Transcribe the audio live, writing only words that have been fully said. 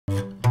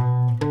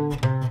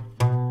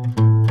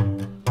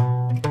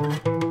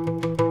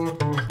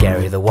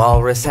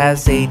walrus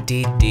has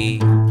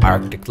ADD.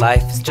 Arctic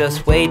life is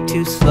just way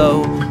too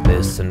slow.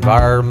 This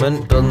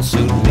environment doesn't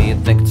suit me. I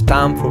think it's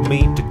time for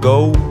me to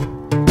go.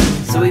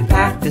 So he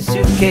packed a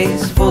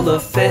suitcase full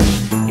of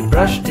fish. He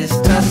brushed his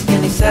tusk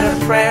and he said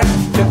a prayer.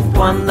 Took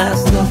one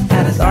last look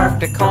at his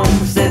Arctic home.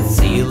 Said,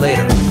 see you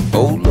later.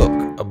 Oh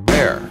look, a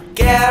bear.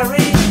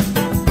 Gary,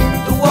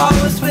 the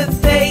walrus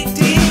with AD.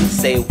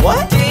 Say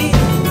what? D.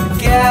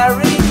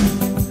 Gary,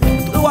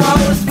 the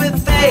walrus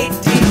with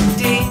ADD.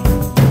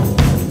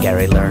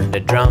 Gary learned to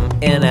drum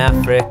in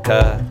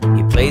Africa.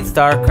 He played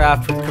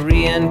Starcraft with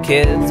Korean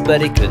kids,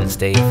 but he couldn't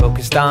stay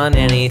focused on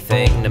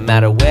anything, no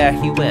matter where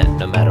he went,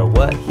 no matter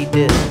what he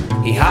did.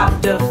 He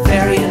hopped a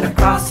ferry and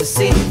across the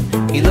sea.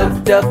 He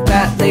looked up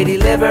at Lady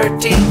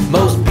Liberty,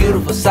 most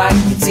beautiful sight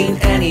he'd seen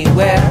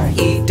anywhere.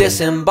 He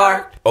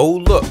disembarked. Oh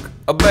look,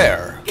 a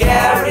bear.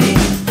 Gary,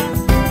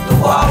 the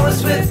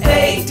walrus with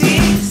AD.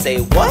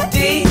 Say what?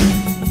 D.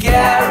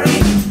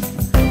 Gary,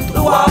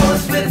 the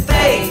walrus with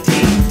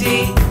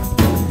ADD.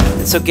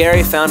 And so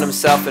Gary found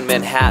himself in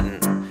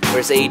Manhattan, where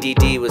his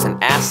ADD was an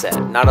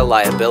asset, not a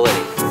liability.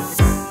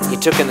 He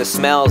took in the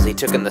smells, he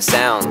took in the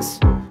sounds,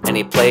 and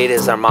he played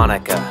his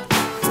harmonica.